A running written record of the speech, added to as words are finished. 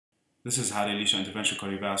This is Hady Lichaa, interventional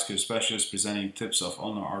cardiovascular specialist, presenting tips of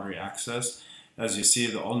ulnar artery access. As you see,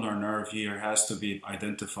 the ulnar nerve here has to be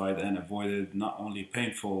identified and avoided. Not only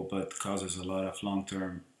painful, but causes a lot of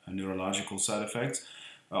long-term neurological side effects.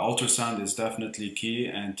 Ultrasound is definitely key.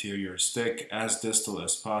 Anterior stick as distal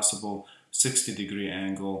as possible, 60-degree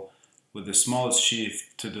angle, with the smallest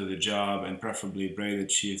sheath to do the job, and preferably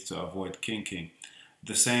braided sheath to avoid kinking.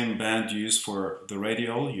 The same band used for the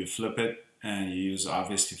radial, you flip it and you use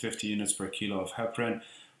obviously 50 units per kilo of heparin.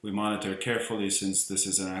 We monitor carefully since this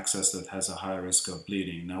is an access that has a high risk of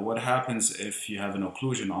bleeding. Now what happens if you have an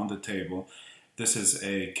occlusion on the table? This is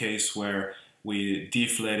a case where we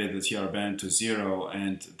deflated the TR band to 0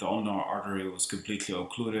 and the ulnar artery was completely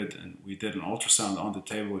occluded, and we did an ultrasound on the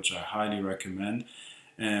table, which I highly recommend.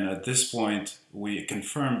 And at this point, we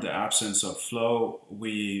confirmed the absence of flow.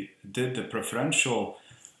 We did the preferential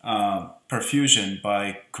perfusion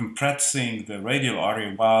by compressing the radial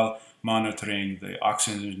artery while monitoring the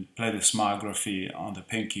oxygen plethysmography on the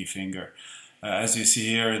pinky finger. As you see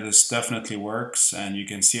here, this definitely works, and you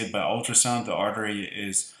can see it by ultrasound. The artery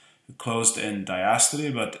is closed in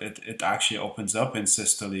diastole, but it actually opens up in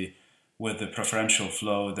systole with the preferential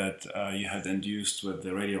flow that you had induced with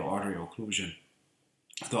the radial artery occlusion.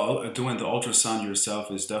 Doing the ultrasound yourself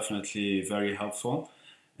is definitely very helpful,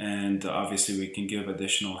 and obviously we can give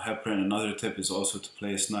additional heparin. Another tip is also to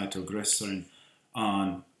place nitroglycerin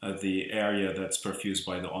on the area that's perfused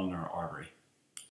by the ulnar artery.